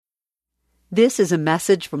This is a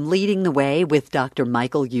message from Leading the Way with Dr.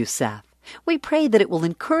 Michael Youssef. We pray that it will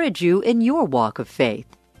encourage you in your walk of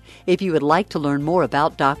faith. If you would like to learn more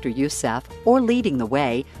about Dr. Youssef or Leading the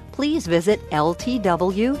Way, please visit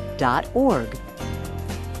ltw.org.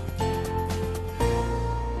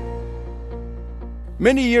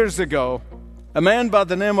 Many years ago, a man by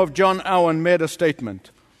the name of John Owen made a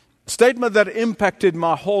statement that impacted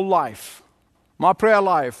my whole life, my prayer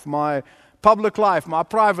life, my public life, my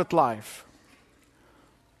private life.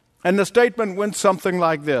 And the statement went something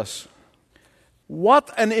like this: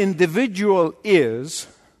 what an individual is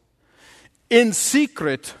in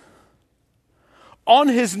secret, on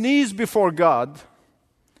his knees before God,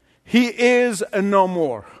 he is and no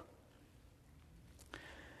more.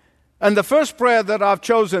 And the first prayer that I've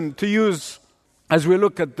chosen to use as we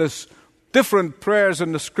look at this different prayers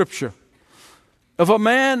in the Scripture of a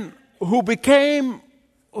man who became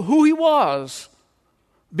who he was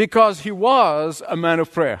because he was a man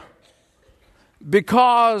of prayer,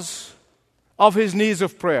 because of his needs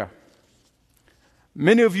of prayer.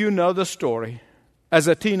 Many of you know the story. As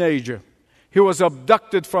a teenager, he was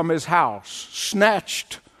abducted from his house,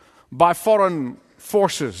 snatched by foreign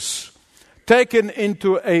forces, taken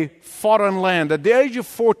into a foreign land. At the age of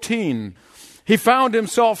 14, he found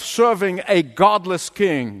himself serving a godless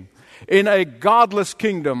king in a godless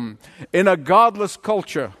kingdom, in a godless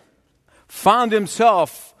culture. Found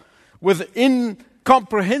himself with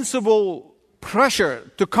incomprehensible pressure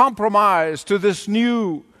to compromise to this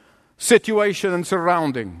new situation and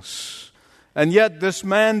surroundings. And yet this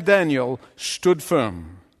man, Daniel, stood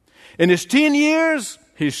firm. In his teen years,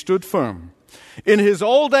 he stood firm. In his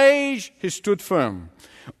old age, he stood firm.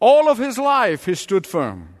 All of his life, he stood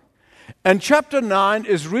firm. And chapter 9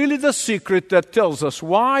 is really the secret that tells us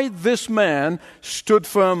why this man stood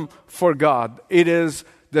firm for God. It is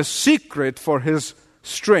the secret for his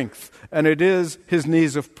strength, and it is his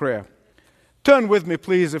needs of prayer. Turn with me,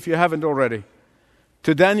 please, if you haven't already,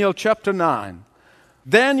 to Daniel chapter 9.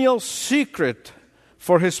 Daniel's secret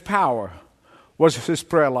for his power was his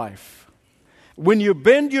prayer life. When you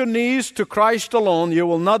bend your knees to Christ alone, you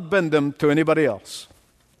will not bend them to anybody else.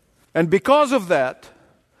 And because of that,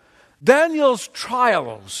 Daniel's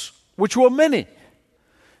trials, which were many,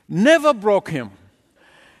 never broke him.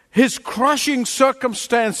 His crushing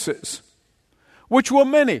circumstances, which were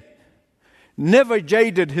many, never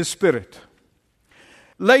jaded his spirit.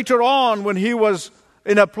 Later on, when he was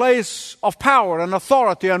in a place of power and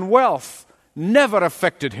authority and wealth, never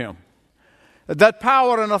affected him. That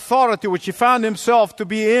power and authority which he found himself to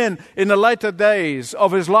be in the later days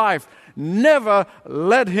of his life never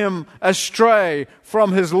led him astray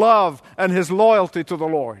from his love and his loyalty to the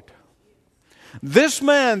Lord. This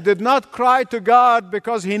man did not cry to God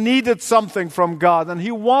because he needed something from God and he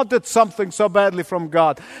wanted something so badly from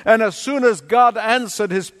God. And as soon as God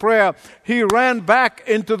answered his prayer, he ran back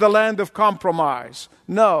into the land of compromise.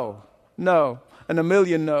 No, and a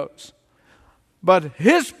million no's. But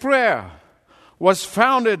his prayer was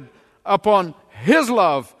founded upon his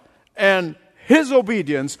love and his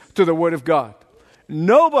obedience to the Word of God.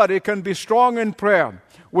 Nobody can be strong in prayer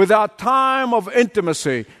without time of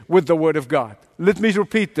intimacy with the Word of God. Let me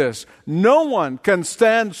repeat this. No one can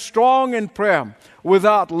stand strong in prayer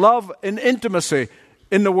without love and intimacy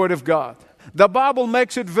in the Word of God. The Bible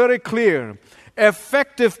makes it very clear.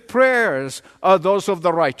 Effective prayers are those of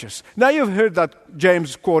the righteous. Now you've heard that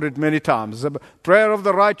James quoted many times. The prayer of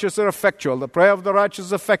the righteous are effectual. The prayer of the righteous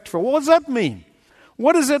is effectual. What does that mean?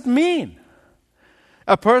 What does it mean?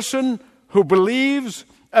 A person who believes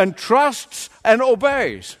and trusts and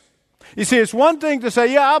obeys. You see, it's one thing to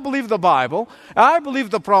say, yeah, I believe the Bible, I believe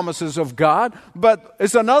the promises of God, but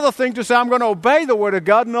it's another thing to say, I'm going to obey the Word of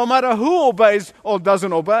God no matter who obeys or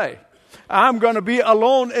doesn't obey. I'm going to be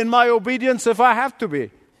alone in my obedience if I have to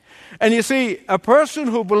be. And you see, a person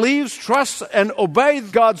who believes, trusts, and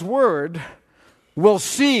obeys God's Word will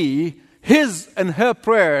see his and her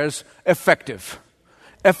prayers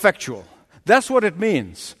effectual. That's what it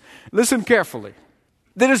means. Listen carefully.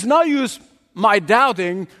 There is no use my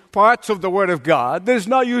doubting parts of the Word of God. There's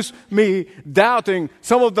no use me doubting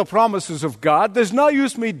some of the promises of God. There's no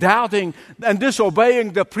use me doubting and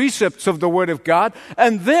disobeying the precepts of the Word of God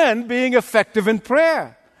and then being effective in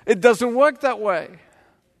prayer. It doesn't work that way.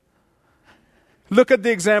 Look at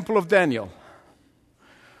the example of Daniel.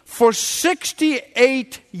 For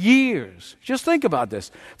 68 years, just think about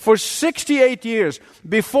this. For 68 years,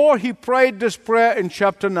 before he prayed this prayer in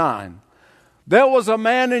chapter 9, there was a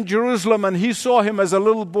man in Jerusalem, and he saw him as a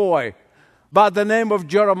little boy by the name of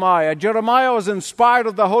Jeremiah. Jeremiah was inspired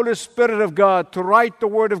of the Holy Spirit of God to write the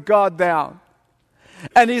Word of God down.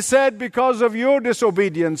 And he said, because of your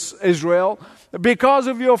disobedience, Israel, because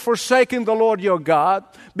of your forsaking the Lord your God,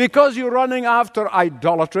 because you're running after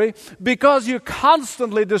idolatry, because you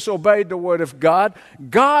constantly disobeyed the word of God,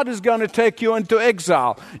 God is going to take you into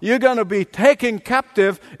exile. You're going to be taken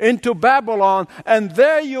captive into Babylon, and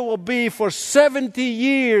there you will be for 70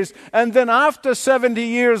 years. And then after 70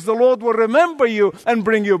 years, the Lord will remember you and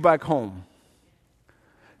bring you back home.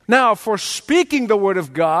 Now, for speaking the word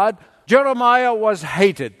of God, Jeremiah was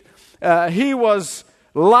hated. He was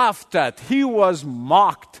laughed at. He was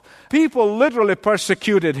mocked. People literally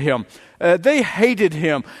persecuted him. They hated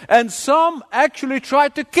him. And some actually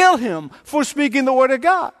tried to kill him for speaking the word of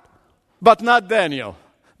God. But not Daniel.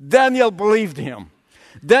 Daniel believed him.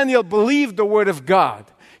 Daniel believed the word of God.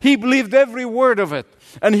 He believed every word of it.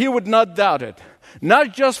 And he would not doubt it.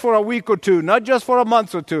 Not just for a week or two, not just for a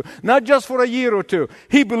month or two, not just for a year or two.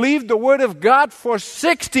 He believed the word of God for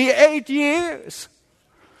 68 years.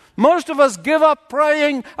 Most of us give up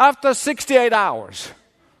praying after 68 hours.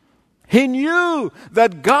 He knew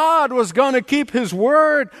that God was going to keep His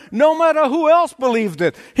word no matter who else believed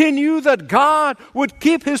it. He knew that God would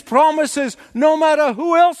keep His promises no matter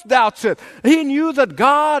who else doubts it. He knew that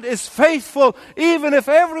God is faithful even if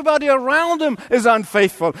everybody around Him is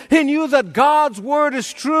unfaithful. He knew that God's word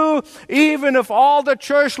is true even if all the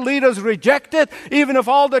church leaders reject it, even if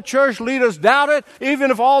all the church leaders doubt it,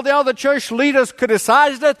 even if all the other church leaders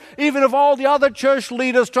criticized it, even if all the other church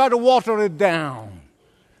leaders try to water it down.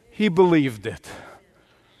 He believed it.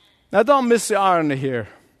 Now don't miss the irony here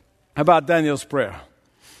about Daniel's prayer.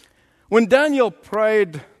 When Daniel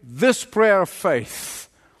prayed this prayer of faith,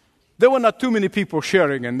 there were not too many people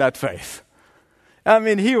sharing in that faith. I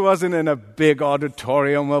mean, he wasn't in a big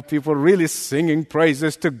auditorium where people really singing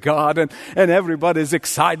praises to God and everybody's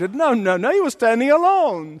excited. No. He was standing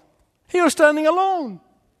alone. He was standing alone.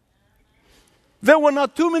 There were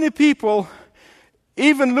not too many people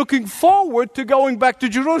even looking forward to going back to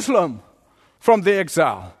Jerusalem from the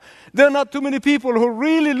exile. There are not too many people who are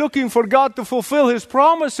really looking for God to fulfill His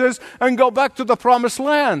promises and go back to the promised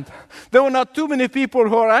land. There were not too many people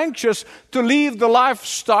who are anxious to leave the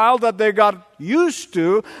lifestyle that they got used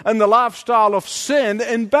to and the lifestyle of sin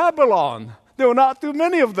in Babylon. There were not too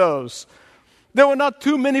many of those. There were not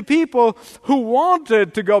too many people who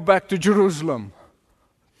wanted to go back to Jerusalem.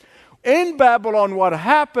 In Babylon, what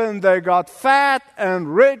happened, they got fat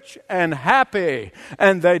and rich and happy,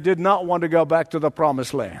 and they did not want to go back to the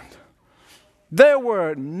promised land. They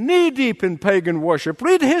were knee-deep in pagan worship.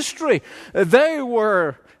 Read history. They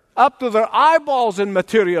were up to their eyeballs in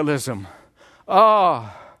materialism. But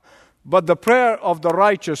the prayer of the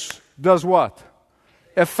righteous does what?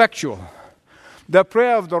 Effectual. The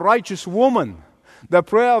prayer of the righteous woman, the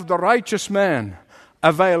prayer of the righteous man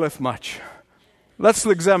availeth much. Let's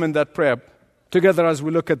examine that prayer together as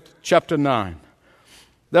we look at chapter 9.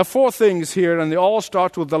 There are 4 things here, and they all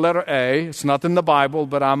start with the letter A. It's not in the Bible,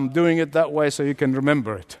 but I'm doing it that way so you can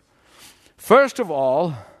remember it. First of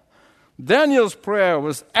all, Daniel's prayer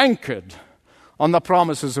was anchored on the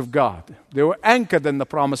promises of God. They were anchored in the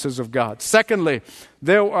promises of God. Secondly,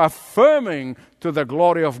 they were affirming to the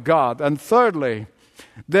glory of God. And thirdly,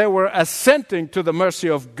 they were assenting to the mercy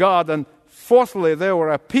of God. And fourthly, they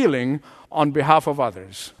were appealing on behalf of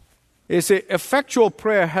others. You see, effectual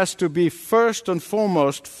prayer has to be first and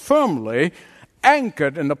foremost firmly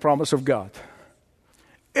anchored in the promise of God.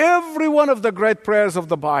 Every one of the great prayers of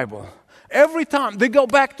the Bible, every time they go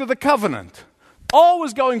back to the covenant,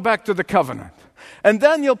 always going back to the covenant. And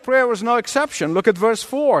Daniel's prayer was no exception. Look at verse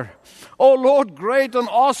 4. O Lord, great and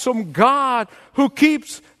awesome God who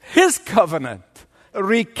keeps His covenant.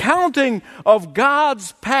 Recounting of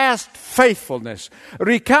God's past faithfulness,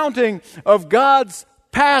 recounting of God's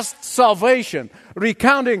past salvation,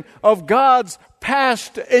 recounting of God's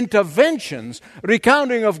past interventions,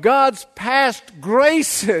 recounting of God's past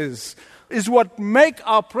graces is what make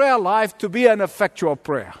our prayer life to be an effectual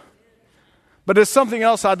prayer. But there's something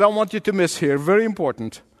else I don't want you to miss here, very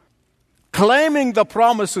important. Claiming the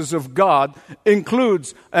promises of God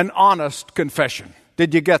includes an honest confession.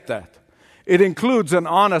 Did you get that? It includes an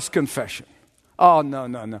honest confession. Oh,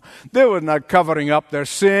 no. They were not covering up their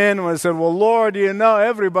sin. When they said, well, Lord, you know,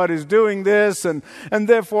 everybody's doing this, and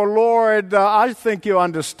therefore, Lord, I think you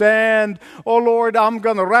understand. Oh, Lord, I'm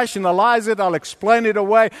going to rationalize it. I'll explain it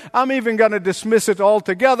away. I'm even going to dismiss it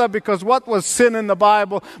altogether because what was sin in the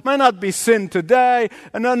Bible may not be sin today.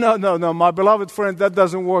 No, my beloved friend, that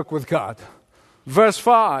doesn't work with God. Verse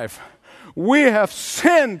 5. We have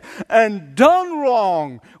sinned and done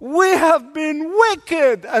wrong. We have been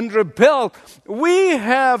wicked and rebelled. We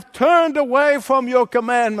have turned away from your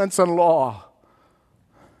commandments and law.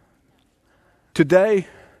 Today,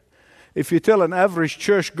 if you tell an average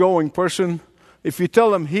church-going person, if you tell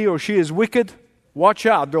them he or she is wicked, watch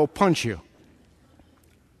out, they'll punch you.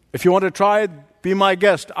 If you want to try it, be my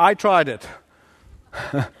guest. I tried it.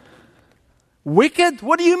 Wicked?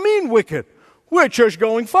 What do you mean wicked? We're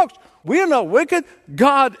church-going folks. We're not wicked.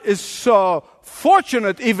 God is so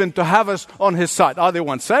fortunate even to have us on His side. Oh, they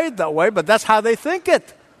won't say it that way, but that's how they think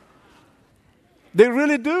it. They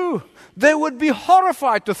really do. They would be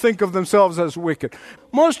horrified to think of themselves as wicked.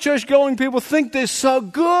 Most church-going people think they're so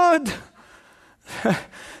good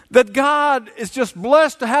that God is just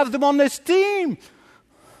blessed to have them on His team.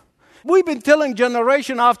 We've been telling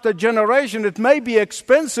generation after generation, it may be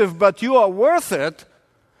expensive, but you are worth it.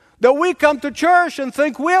 That we come to church and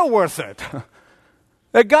think we're worth it.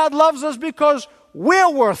 That God loves us because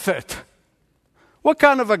we're worth it. What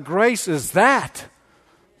kind of a grace is that?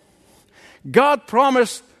 God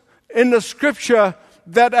promised in the Scripture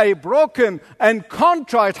that a broken and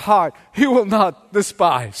contrite heart He will not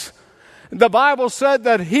despise. The Bible said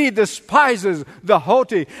that He despises the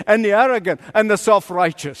haughty and the arrogant and the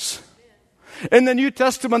self-righteous. In the New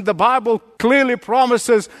Testament, the Bible clearly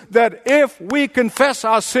promises that if we confess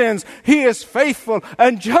our sins, He is faithful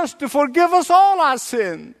and just to forgive us all our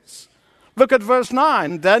sins. Look at verse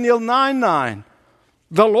 9, Daniel 9:9.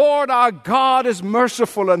 The Lord our God is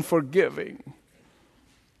merciful and forgiving.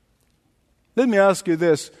 Let me ask you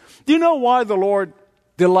this. Do you know why the Lord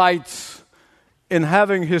delights in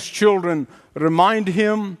having His children remind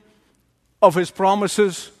Him of His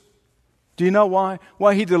promises? Do you know why?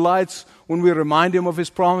 Why He delights when we remind Him of His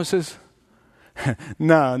promises?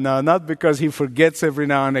 No, not because He forgets every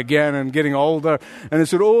now and again and getting older. And He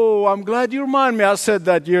said, oh, I'm glad you remind me. I said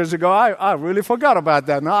that years ago. I really forgot about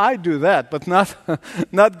that. No, I do that, but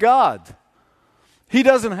not God. He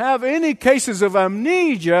doesn't have any cases of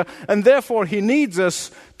amnesia, and therefore He needs us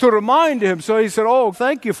to remind Him. So He said, oh,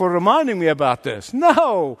 thank you for reminding me about this.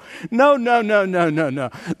 No.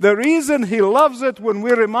 The reason He loves it when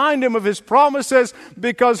we remind Him of His promises,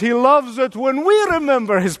 because He loves it when we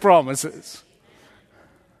remember His promises.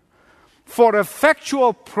 For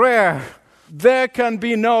effectual prayer, there can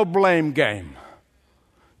be no blame game.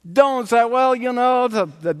 Don't say, well,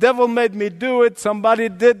 the devil made me do it. Somebody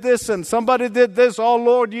did this and somebody did this. Oh,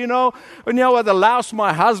 Lord, you know what the louse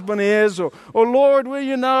my husband is. Or Lord, well,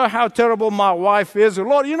 you know how terrible my wife is. Or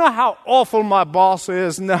Lord, you know how awful my boss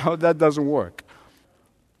is. No, that doesn't work.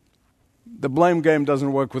 The blame game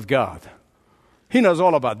doesn't work with God. He knows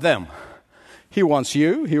all about them. He wants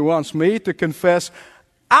you, He wants me to confess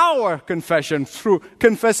our confession through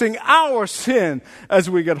confessing our sin as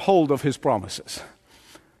we get hold of His promises.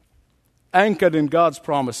 Anchored in God's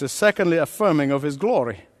promises. Secondly, affirming of His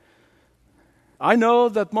glory. I know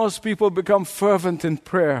that most people become fervent in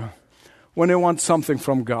prayer when they want something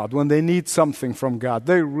from God, when they need something from God.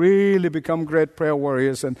 They really become great prayer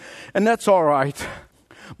warriors, and that's all right.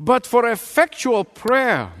 But for effectual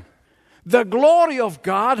prayer, the glory of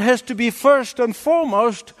God has to be first and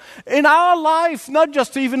foremost in our life, not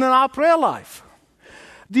just even in our prayer life.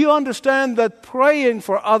 Do you understand that praying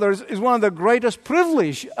for others is one of the greatest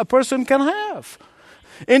privilege a person can have?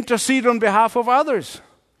 Intercede on behalf of others.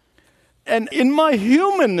 And in my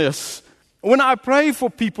humanness, when I pray for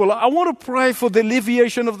people, I want to pray for the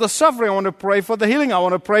alleviation of the suffering. I want to pray for the healing. I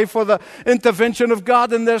want to pray for the intervention of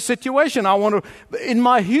God in their situation. I want to, in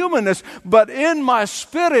my humanness, but in my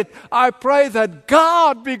spirit, I pray that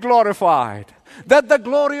God be glorified. That the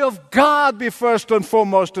glory of God be first and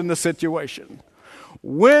foremost in the situation.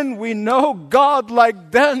 When we know God like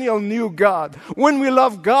Daniel knew God, when we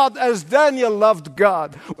love God as Daniel loved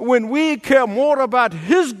God, when we care more about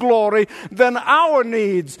His glory than our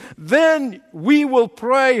needs, then we will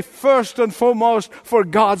pray first and foremost for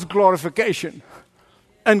God's glorification.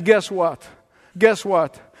 And guess what?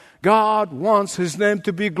 God wants His name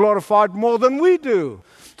to be glorified more than we do.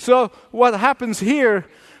 So what happens here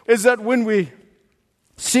is that when we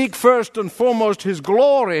seek first and foremost His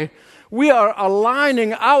glory, we are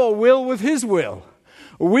aligning our will with His will.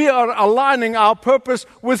 We are aligning our purpose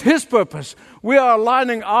with His purpose. We are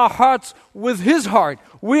aligning our hearts with His heart.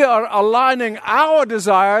 We are aligning our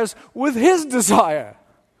desires with His desire.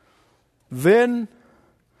 Then,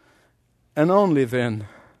 and only then,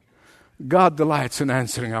 God delights in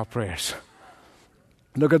answering our prayers.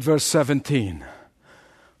 Look at verse 17.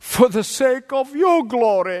 For the sake of your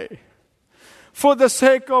glory, for the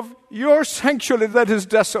sake of your sanctuary that is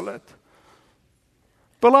desolate.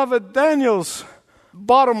 Beloved, Daniel's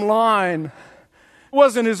bottom line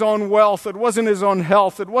wasn't his own wealth, it wasn't his own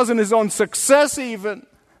health, it wasn't his own success even.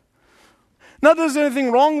 Not that there's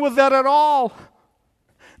anything wrong with that at all.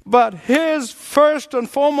 But his first and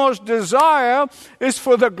foremost desire is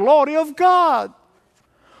for the glory of God.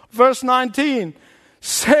 Verse 19,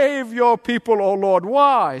 save your people, O Lord.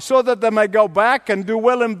 Why? So that they may go back and do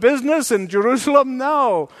well in business in Jerusalem?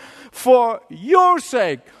 No. For your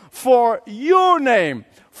sake, for your name,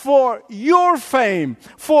 for your fame,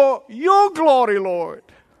 for your glory, Lord.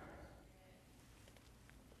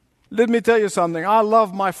 Let me tell you something. I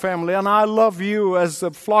love my family, and I love you as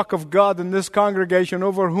the flock of God in this congregation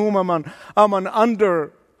over whom I'm an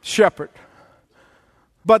under shepherd.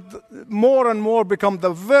 But more and more become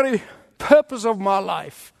the very purpose of my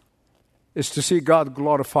life is to see God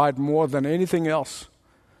glorified more than anything else.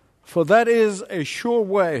 For that is a sure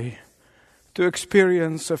way to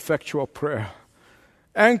experience effectual prayer,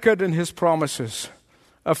 anchored in His promises,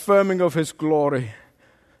 affirming of His glory,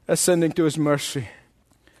 ascending to His mercy.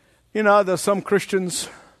 You know, there's some Christians,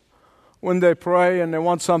 when they pray and they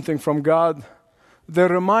want something from God, they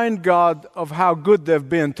remind God of how good they've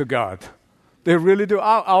been to God. They really do.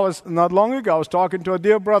 I was, not long ago, I was talking to a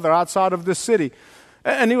dear brother outside of this city.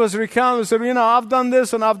 And he was recounting, he said, I've done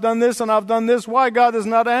this and I've done this and I've done this. Why God is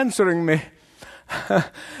not answering me?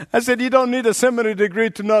 I said, you don't need a seminary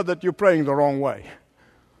degree to know that you're praying the wrong way.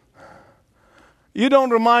 You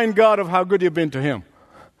don't remind God of how good you've been to Him.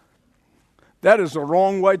 That is the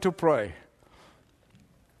wrong way to pray.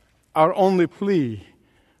 Our only plea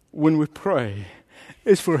when we pray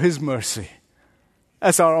is for His mercy.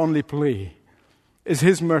 That's our only plea, is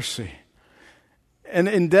His mercy. And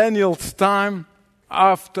in Daniel's time,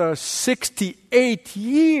 after 68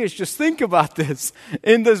 years, just think about this,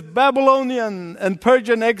 in this Babylonian and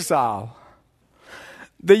Persian exile,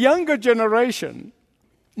 the younger generation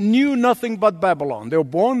knew nothing but Babylon. They were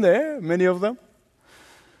born there, many of them.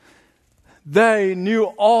 They knew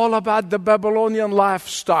all about the Babylonian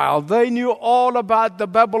lifestyle. They knew all about the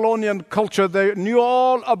Babylonian culture. They knew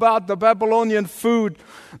all about the Babylonian food.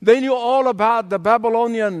 They knew all about the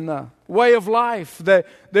Babylonian way of life.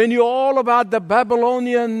 They knew all about the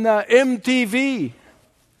Babylonian MTV.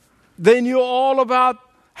 They knew all about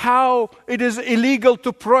how it is illegal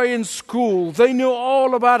to pray in school. They knew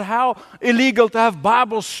all about how illegal to have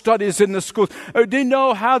Bible studies in the schools. They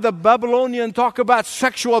know how the Babylonians talk about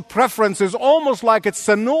sexual preferences, almost like it's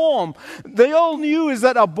the norm. They all knew is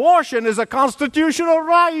that abortion is a constitutional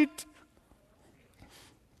right.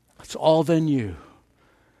 That's all they knew.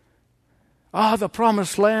 The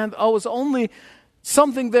promised land. It was only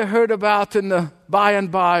something they heard about in the by and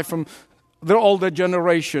by from their older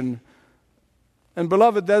generation. And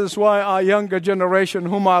beloved, that is why our younger generation,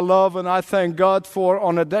 whom I love and I thank God for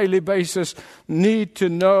on a daily basis, need to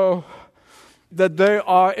know that they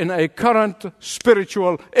are in a current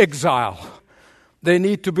spiritual exile. They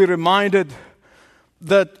need to be reminded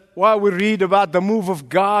that while we read about the move of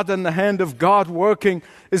God and the hand of God working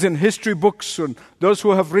is in history books, and those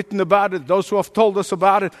who have written about it, those who have told us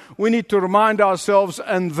about it, we need to remind ourselves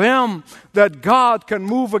and them that God can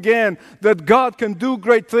move again, that God can do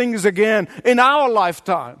great things again in our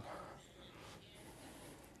lifetime.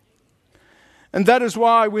 And that is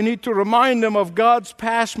why we need to remind them of God's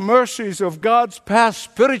past mercies, of God's past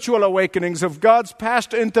spiritual awakenings, of God's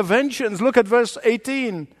past interventions. Look at verse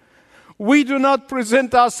 18. We do not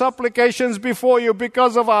present our supplications before you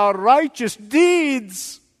because of our righteous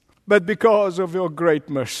deeds, but because of your great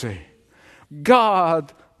mercy.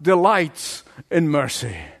 God delights in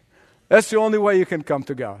mercy. That's the only way you can come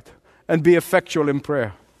to God and be effectual in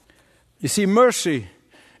prayer. You see, mercy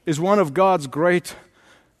is one of God's great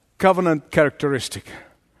covenant characteristics.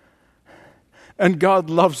 And God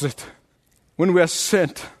loves it when we are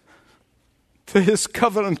sent to His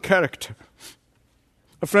covenant character.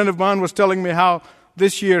 A friend of mine was telling me how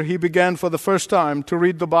this year he began for the first time to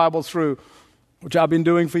read the Bible through, which I've been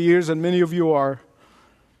doing for years, and many of you are.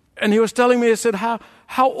 And he was telling me, he said, how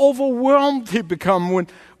overwhelmed he become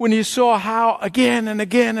when he saw how again and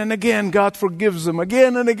again and again God forgives them.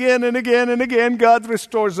 Again and again and again and again God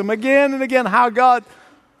restores them. Again and again how God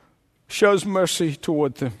shows mercy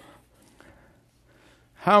toward them.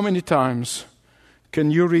 How many times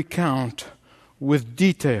can you recount with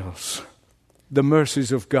details the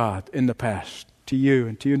mercies of God in the past to you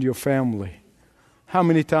and your family? How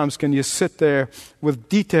many times can you sit there with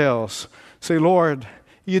details, say, Lord,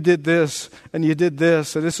 you did this, and you did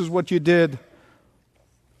this, and this is what you did.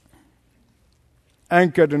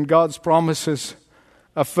 Anchored in God's promises,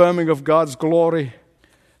 affirming of God's glory,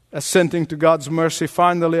 assenting to God's mercy,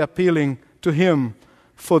 finally appealing to Him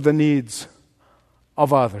for the needs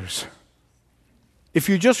of others. If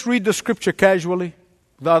you just read the Scripture casually,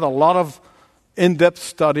 without a lot of in-depth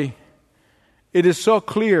study, it is so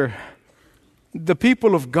clear the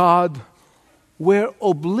people of God were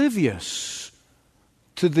oblivious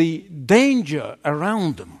to the danger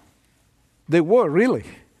around them. They were really.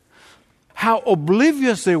 How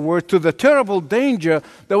oblivious they were to the terrible danger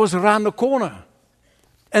that was around the corner.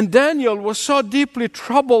 And Daniel was so deeply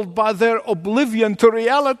troubled by their oblivion to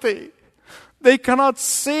reality. They cannot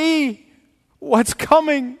see what's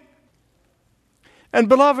coming. And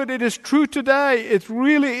beloved, it is true today. It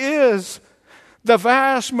really is. The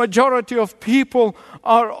vast majority of people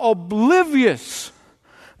are oblivious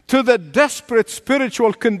to the desperate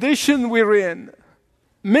spiritual condition we're in.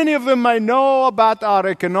 Many of them may know about our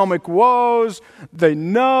economic woes. They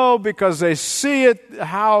know because they see it,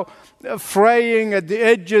 how fraying at the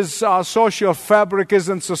edges our social fabric is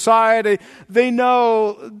in society. They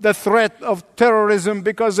know the threat of terrorism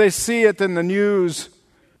because they see it in the news.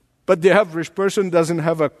 But the average person doesn't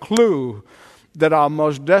have a clue that our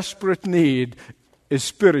most desperate need is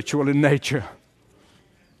spiritual in nature.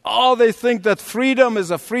 Oh, they think that freedom is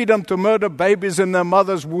a freedom to murder babies in their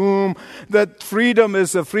mother's womb, that freedom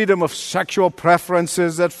is the freedom of sexual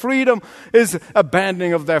preferences, that freedom is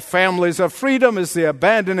abandoning of their families, that freedom is the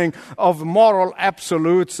abandoning of moral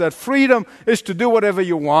absolutes, that freedom is to do whatever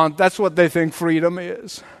you want. That's what they think freedom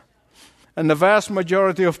is. And the vast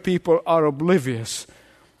majority of people are oblivious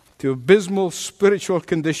to the abysmal spiritual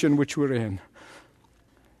condition which we're in.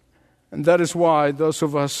 And that is why those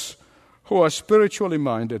of us who are spiritually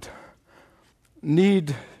minded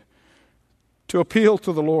need to appeal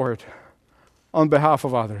to the Lord on behalf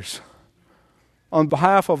of others, on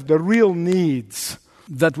behalf of the real needs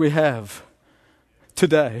that we have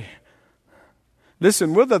today.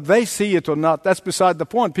 Listen, whether they see it or not, that's beside the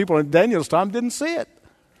point. People in Daniel's time didn't see it.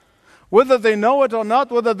 Whether they know it or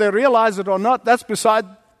not, whether they realize it or not, that's beside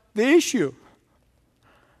the issue.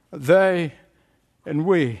 They and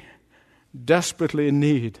we desperately in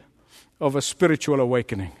need of a spiritual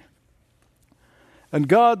awakening. And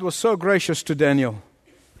God was so gracious to Daniel.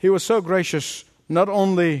 He was so gracious not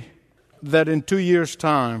only that in 2 years'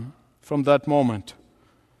 time from that moment,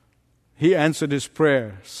 he answered his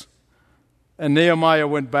prayers. And Nehemiah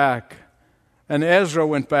went back. And Ezra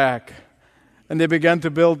went back. And they began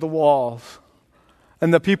to build the walls.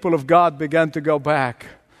 And the people of God began to go back.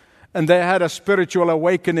 And they had a spiritual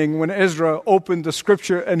awakening when Ezra opened the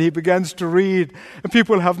scripture and he begins to read. And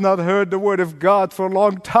people have not heard the word of God for a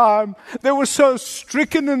long time. They were so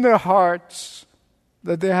stricken in their hearts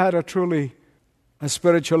that they had a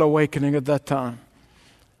spiritual awakening at that time.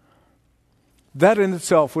 That in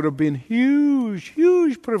itself would have been huge,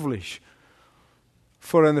 huge privilege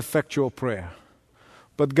for an effectual prayer.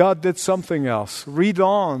 But God did something else. Read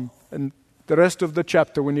on and the rest of the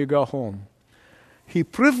chapter when you go home. He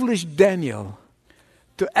privileged Daniel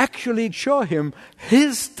to actually show him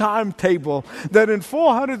his timetable, that in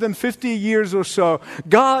 450 years or so,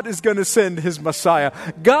 God is going to send his Messiah.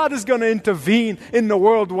 God is going to intervene in the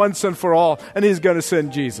world once and for all, and he's going to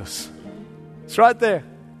send Jesus. It's right there.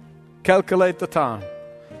 Calculate the time.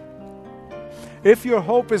 If your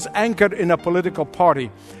hope is anchored in a political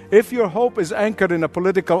party, if your hope is anchored in a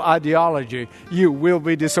political ideology, you will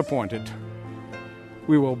be disappointed.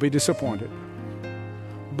 We will be disappointed.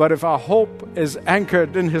 But if our hope is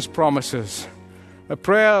anchored in his promises, a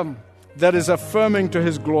prayer that is affirming to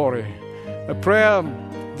his glory, a prayer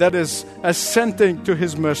that is assenting to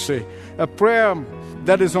his mercy, a prayer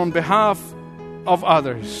that is on behalf of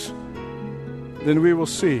others, then we will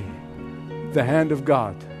see the hand of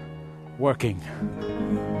God working.